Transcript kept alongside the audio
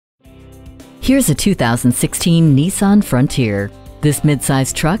Here's a 2016 Nissan Frontier. This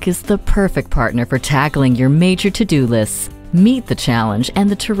midsize truck is the perfect partner for tackling your major to-do lists. Meet the challenge and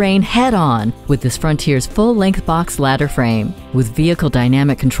the terrain head-on with this Frontier's full-length box ladder frame. With vehicle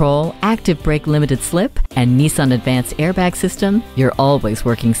dynamic control, active brake limited slip, and Nissan Advanced Airbag System, you're always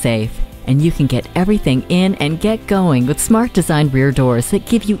working safe. And you can get everything in and get going with smart designed rear doors that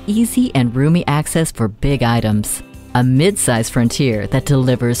give you easy and roomy access for big items. A mid-size Frontier that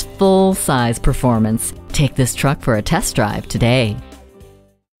delivers full-size performance. Take this truck for a test drive today.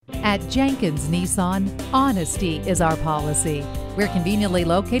 At Jenkins Nissan, honesty is our policy. We're conveniently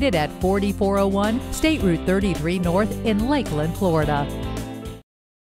located at 4401 State Route 33 North in Lakeland, Florida.